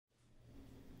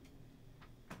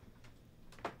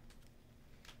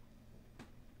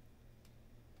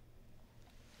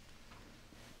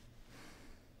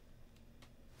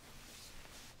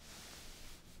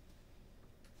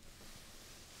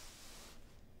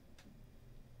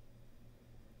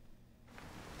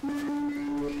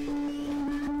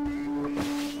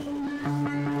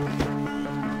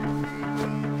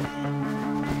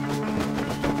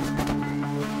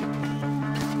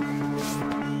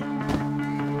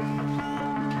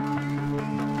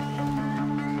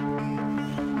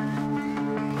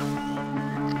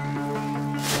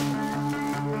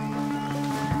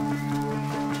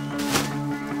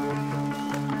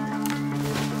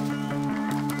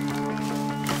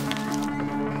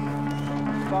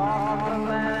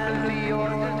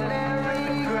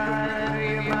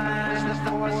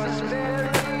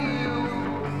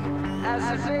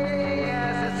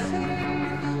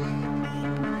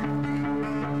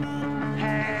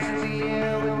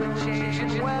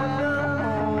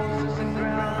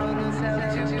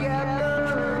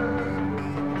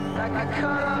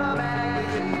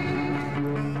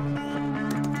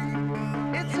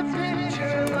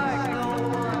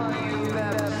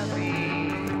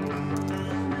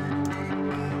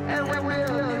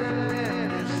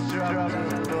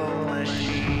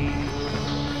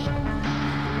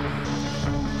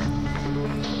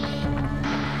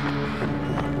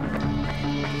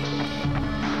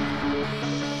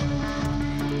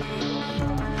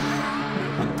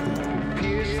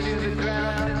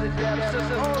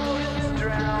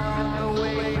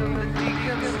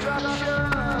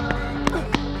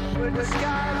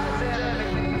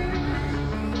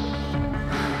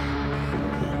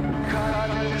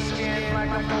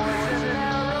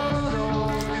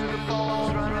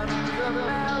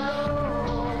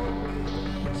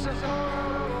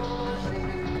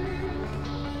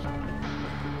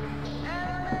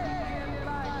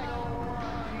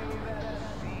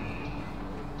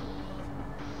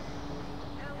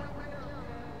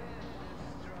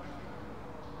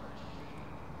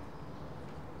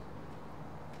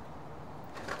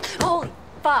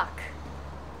Fuck.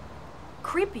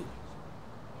 Creepy.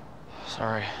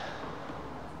 Sorry.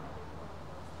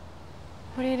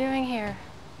 What are you doing here?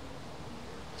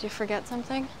 Did you forget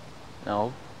something?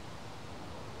 No.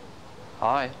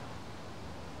 Hi.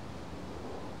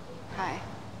 Hi.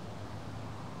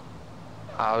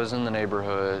 I was in the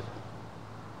neighborhood.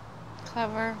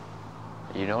 Clever.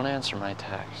 You don't answer my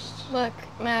texts. Look,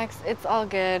 Max, it's all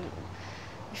good.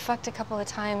 We fucked a couple of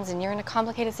times and you're in a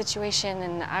complicated situation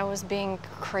and I was being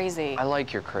crazy. I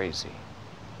like you're crazy.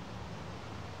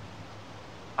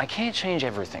 I can't change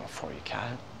everything for you,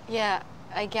 Kat. Yeah,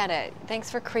 I get it. Thanks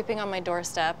for creeping on my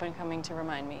doorstep and coming to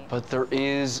remind me. But there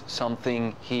is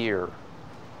something here.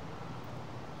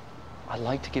 I'd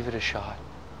like to give it a shot.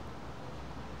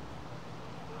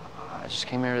 I just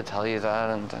came here to tell you that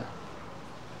and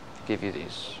give you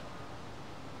these.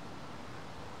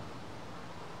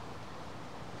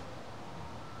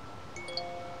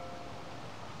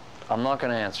 I'm not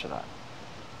gonna answer that.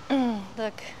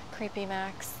 Look, creepy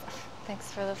Max.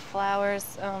 Thanks for the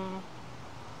flowers.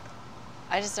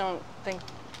 I just don't think...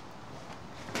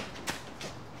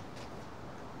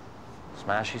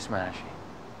 Smashy, smashy.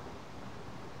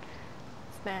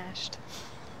 Smashed.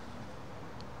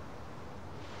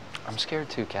 I'm scared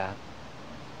too, Kat.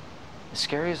 It's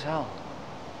scary as hell.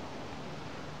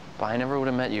 But I never would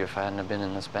have met you if I hadn't have been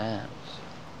in this band.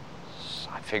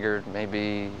 I figured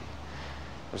maybe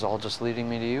it was all just leading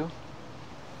me to you.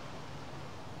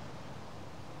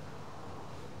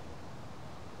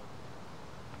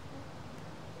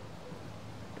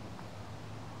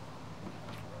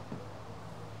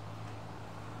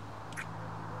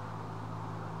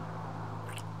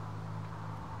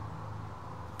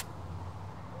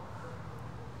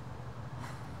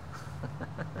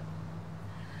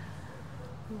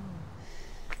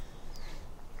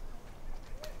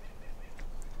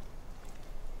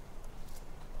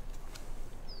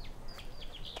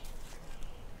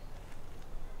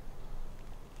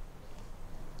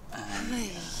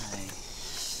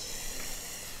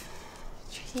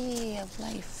 Tree of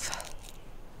life.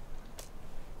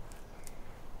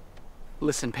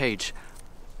 Listen, Paige.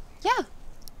 Yeah.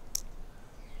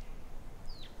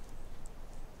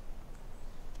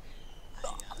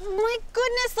 Oh my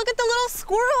goodness, look at the little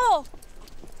squirrel.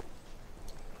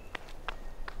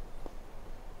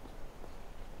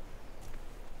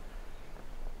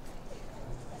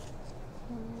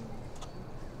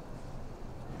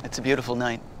 It's a beautiful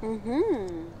night.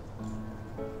 Mm-hmm.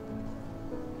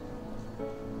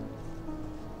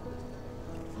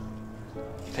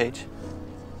 Paige?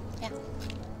 Yeah.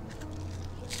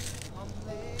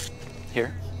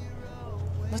 Here.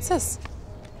 What's this?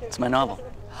 It's my novel.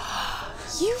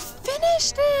 You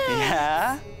finished it!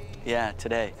 Yeah? Yeah,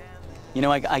 today. You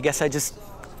know, I guess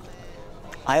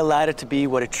I allowed it to be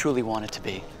what it truly wanted to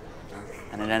be.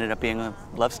 And it ended up being a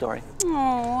love story.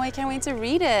 Oh, I can't wait to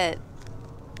read it.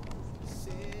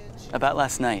 About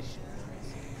last night.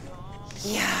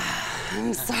 Yeah,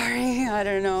 I'm sorry. I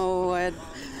don't know what...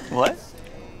 What?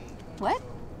 What?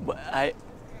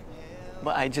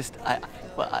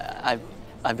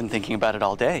 I've been thinking about it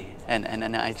all day, and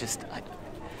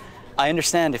I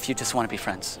understand if you just want to be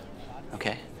friends,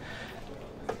 okay?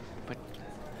 But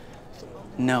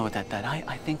know that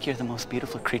I think you're the most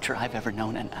beautiful creature I've ever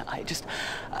known, and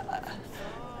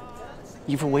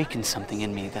You've awakened something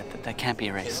in me that can't be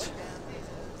erased.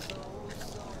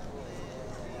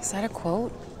 Is that a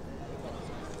quote?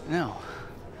 No.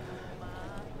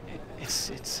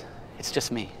 It's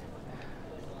just me.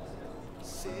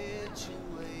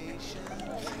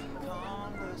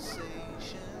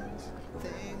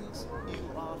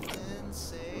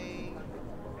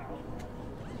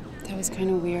 That was kind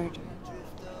of weird.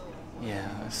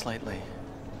 Yeah, slightly.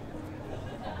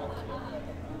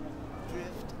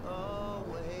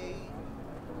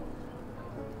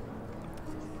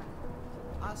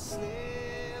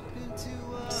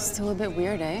 Still a bit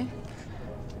weird, eh?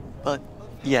 But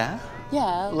yeah,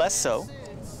 Yeah. less so.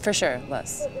 For sure,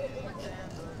 less.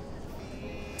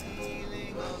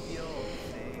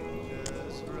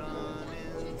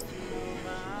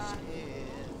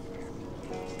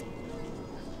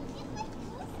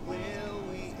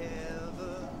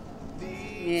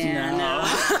 Yeah, no.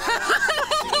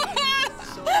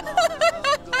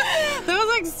 That was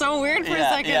like so weird for a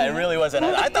second. Yeah, it really was. And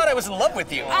I thought I was in love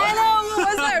with you. I know, what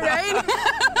was that,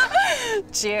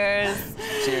 right? Cheers.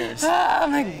 Cheers. Oh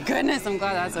my goodness, I'm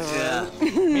glad that's over.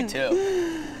 Yeah, me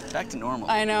too. Back to normal.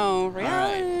 I know, All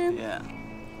reality. right,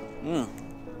 yeah.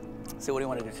 So what do you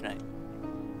want to do tonight?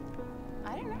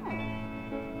 I don't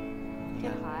know.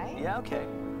 Get high? Yeah, okay.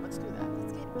 Let's do that.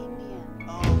 Let's get Indian.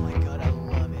 Oh my God,